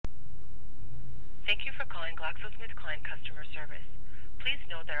calling GlaxoSmithKline customer service. Please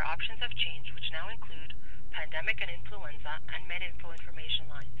note that our options have changed, which now include pandemic and influenza and MedInfo information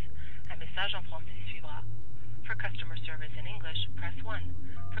lines. Un message en français suivra. For customer service in English, press 1.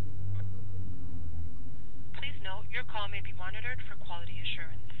 Please note your call may be monitored for quality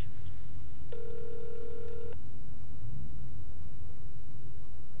assurance.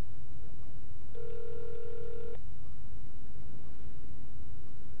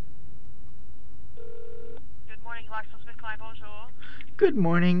 Good morning, GlaxoSmithKline. Bonjour. Good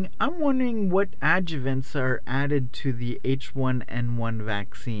morning. I'm wondering what adjuvants are added to the H1N1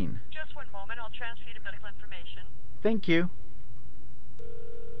 vaccine. Just one moment. I'll transfer you to medical information. Thank you.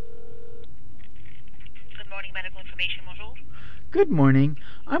 Good morning, medical information. Bonjour. Good morning.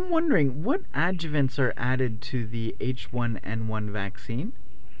 I'm wondering what adjuvants are added to the H1N1 vaccine.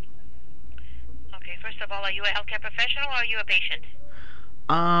 Okay, first of all, are you a healthcare professional or are you a patient?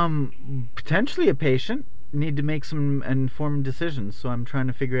 Potentially a patient. Need to make some informed decisions, so I'm trying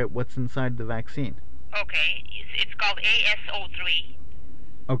to figure out what's inside the vaccine. Okay, it's called AS03.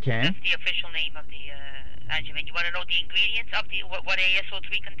 Okay. That's the official name of the adjuvant. You want to know the ingredients of the what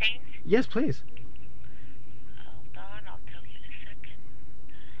AS03 contains? Yes, please. Hold on, I'll tell you in a second.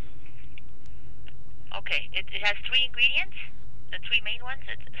 Okay, it has 3 ingredients, the 3 main ones.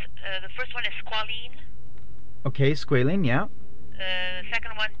 The first one is squalene. Okay, squalene, yeah. The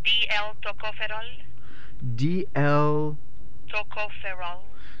second one, tocopherol. DL. Tocopherol.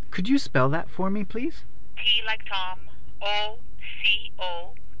 Could you spell that for me, please? T like Tom,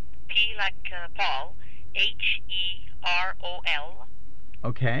 O-C-O, P like Paul, H-E-R-O-L.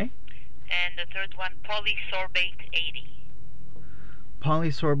 Okay. And the third one, polysorbate 80.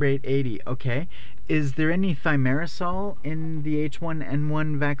 Polysorbate 80, okay. Is there any thiomersal in the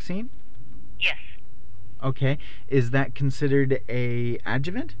H1N1 vaccine? Yes. Okay. Is that considered a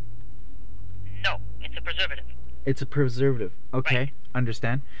adjuvant? No, it's a preservative. It's a preservative. Okay, Right.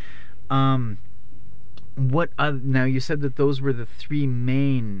 Understand. Now you said that those were the 3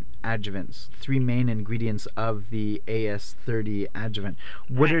 main adjuvants, 3 main ingredients of the AS30 adjuvant.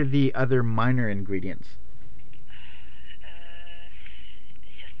 What Right. are the other minor ingredients?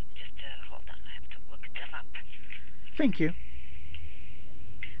 Just hold on. I have to look them up. Thank you.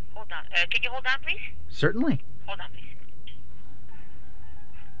 Hold on. Can you hold on, please? Certainly. Hold on, please.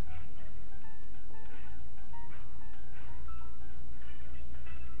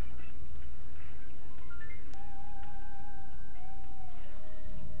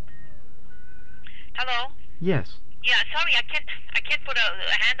 Hello? Yes. Yeah, sorry, I can't put a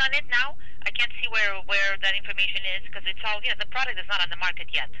hand on it now. I can't see where that information is because it's all, the product is not on the market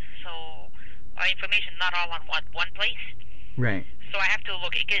yet. So our information not all on one place. Right. So I have to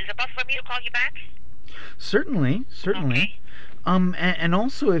look. Is it possible for me to call you back? Certainly. Okay. And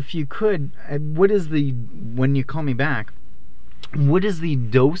also, if you could, when you call me back, what is the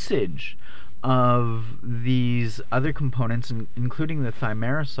dosage of these other components, including the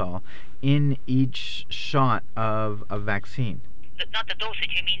thiomersal, in each shot of a vaccine? Not the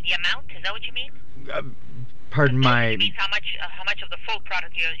dosage. You mean the amount? Is that what you mean? Pardon The my... dosage means how much of the full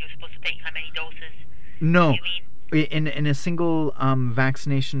product you're supposed to take. How many doses? No. You mean? In a single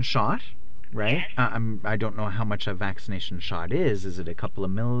vaccination shot, right? Yes. I don't know how much a vaccination shot is. Is it a couple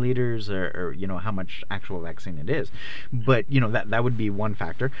of milliliters, or how much actual vaccine it is? But that would be one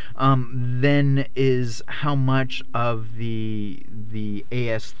factor. Then is how much of the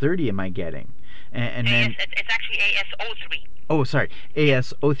AS30 am I getting? And then It's actually AS03. Oh, sorry,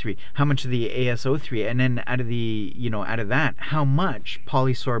 AS03. How much of the AS03? And then out of that, how much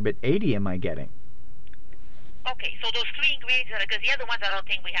polysorbate 80 am I getting? Okay, so those 3 ingredients, because the other ones I don't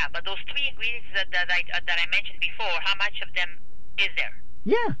think we have, but those 3 ingredients that I mentioned before, how much of them is there?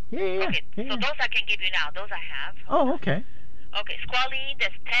 Yeah. Okay, yeah. so those I can give you now. Those I have. Oh, okay. Okay, squalene,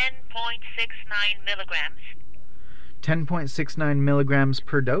 that's 10.69 milligrams. 10.69 milligrams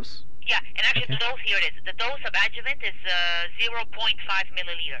per dose? Yeah, and actually Okay. the dose, here it is. The dose of adjuvant is 0.5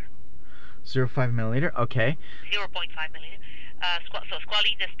 milliliter. 0.5 milliliter, okay. 0.5 milliliter. So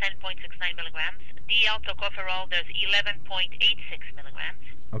squalene is 10.69 milligrams. DL tocopherol, there's 11.86 milligrams.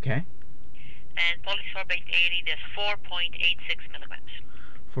 Okay. And polysorbate 80, there's 4.86 milligrams.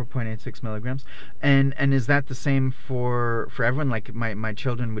 4.86 milligrams. And is that the same for everyone? Like my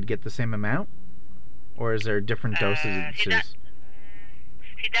children would get the same amount? Or is there different dosages?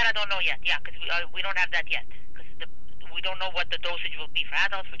 See that I don't know yet. Yeah, because we don't have that yet. Because we don't know what the dosage will be for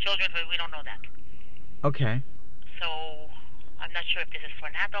adults, for children. We don't know that. Okay. So I'm not sure if this is for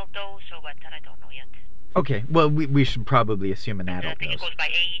an adult dose or what. That I don't know yet. Okay. Well, we should probably assume an adult I think dose. it goes by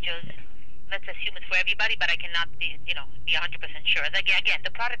age. let's assume it's for everybody, but I cannot be 100% sure. Again,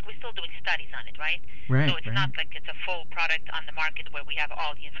 the product, we're still doing studies on it, right? Right. So it's not like it's a full product on the market where we have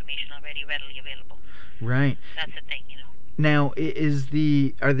all the information already readily available. Right. That's the thing, Now,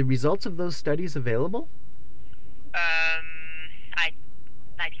 are the results of those studies available?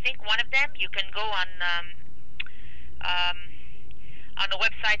 I think one of them, you can go on a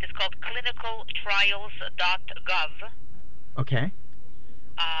website. It's called clinicaltrials.gov. Okay.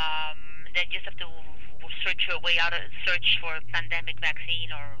 Then you just have to search your way out, search for pandemic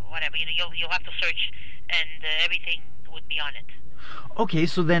vaccine or whatever. You'll have to search, and everything would be on it. Okay,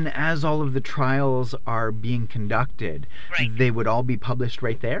 so then as all of the trials are being conducted, right, they would all be published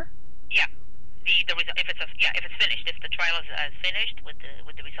right there? Yeah. The result, if it's finished, if the trial is finished with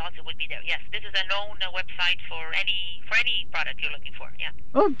the results, it would be there. Yes, this is a known website for any product you're looking for. Yeah.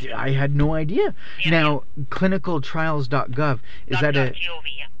 Oh, I had no idea. Yeah, now, clinicaltrials.gov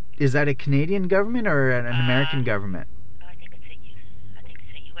is that a Canadian government or an American government? I think it's a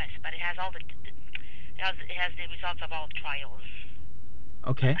U.S., but it has all it has the results of all trials.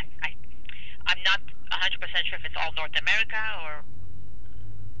 Okay. I'm not 100% sure if it's all North America or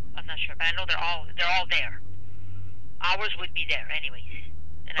I'm not sure, but I know they're all there. Ours would be there anyways,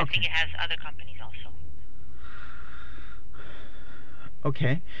 and I think it has other companies also.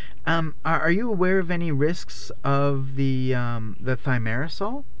 Okay. Are you aware of any risks of the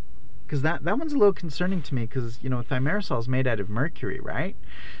thiomersal? Because that one's a little concerning to me, because thiomersal is made out of mercury, right?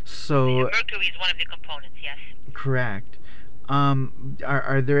 So mercury is one of the components. Yes. Correct.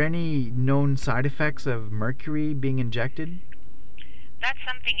 Are there any known side effects of mercury being injected? That's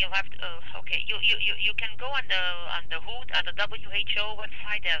something you'll have to. You can go on the WHO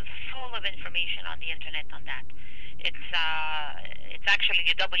website. There's full of information on the internet on that. It's actually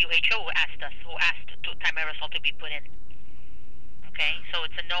the WHO who asked thiomersal to be put in. Okay, so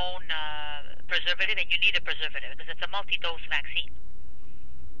it's a known preservative, and you need a preservative because it's a multi-dose vaccine.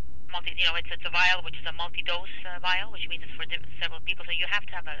 It's a vial which is a multi-dose vial, which means it's for several people. So you have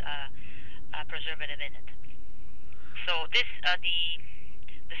to have a preservative in it. So this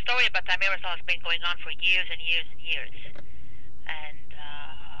the story about thiomersal has been going on for years and years and years, and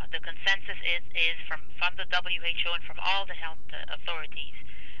the consensus is from the WHO and from all the health authorities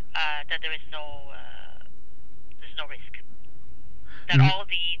that there's no risk. That all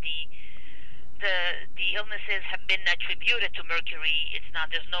the illnesses have been attributed to mercury.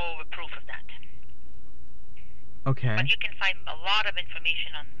 There's no proof of that. Okay. But you can find a lot of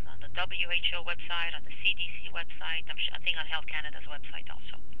information on the WHO website, on the CDC website. I think on Health Canada's website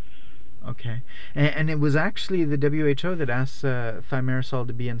also. Okay. And it was actually the WHO that asked thiomersal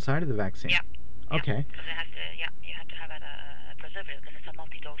to be inside of the vaccine? Yeah. Okay. Because it has to, you have to have a preservative because it's a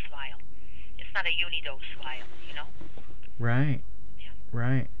multi-dose vial. It's not a unidose vial, Right. Yeah.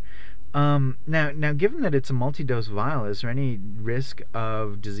 Right. Now, given that it's a multi-dose vial, is there any risk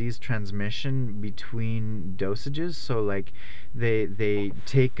of disease transmission between dosages? So, like, they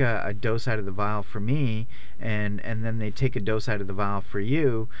take a dose out of the vial for me, and then they take a dose out of the vial for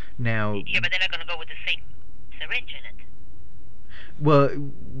you. Now, yeah, but they're not going to go with the same syringe in it.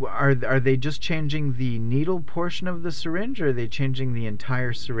 Well, are they just changing the needle portion of the syringe, or are they changing the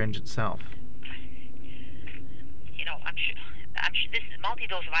entire syringe itself? I'm sure this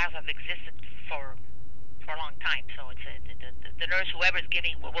multi-dose vials have existed for a long time, so it's the nurse, whoever's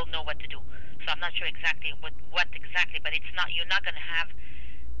giving, will know what to do. So I'm not sure exactly what exactly, but it's not. You're not going to have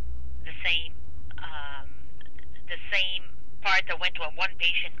the same part that went to one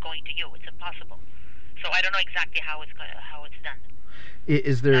patient going to you. It's impossible. So I don't know exactly how it's done.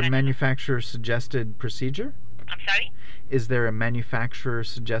 Is there a manufacturer suggested procedure? I'm sorry? Is there a manufacturer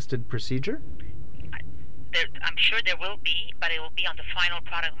suggested procedure? I'm sure there will be, but it will be on the final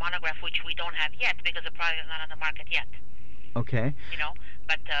product monograph, which we don't have yet because the product is not on the market yet. Okay.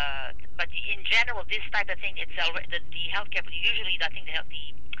 But in general, this type of thing, it's already the healthcare. Usually, I think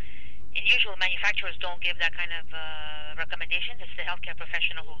usual manufacturers don't give that kind of recommendations. It's the healthcare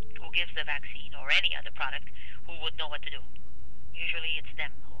professional who gives the vaccine or any other product who would know what to do. Usually, it's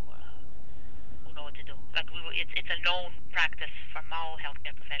them who know what to do. Like it's a known practice from all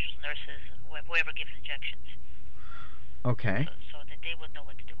healthcare professionals, nurses, whoever gives injections. Okay. So that they would know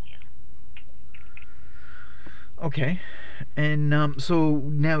what to do. Yeah. Okay. And so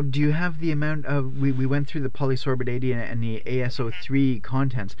now, do you have the amount of? We went through the polysorbate 80 and the ASO3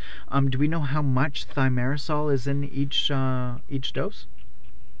 contents. Do we know how much thiomersal is in each dose?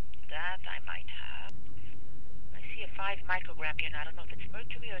 That I might have. I see a 5 microgram here. I don't know if it's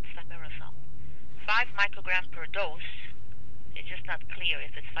mercury or it's thiomersal. 5 microgram per dose. It's just not clear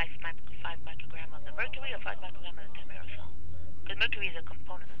if it's 5 microgram of the mercury or 5 microgram of the thiomersal. Because mercury is a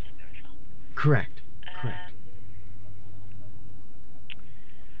component of thiomersal. Correct. Correct.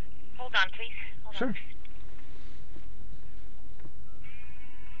 Hold on, please. Hold Sure. on.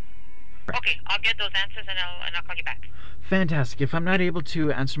 Okay, I'll get those answers and I'll call you back. Fantastic. If I'm not able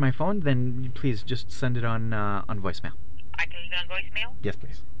to answer my phone, then please just send it on voicemail. I can leave it on voicemail? Yes,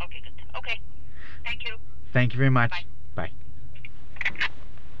 please. Okay, good. Okay. Thank you. Thank you very much. Bye.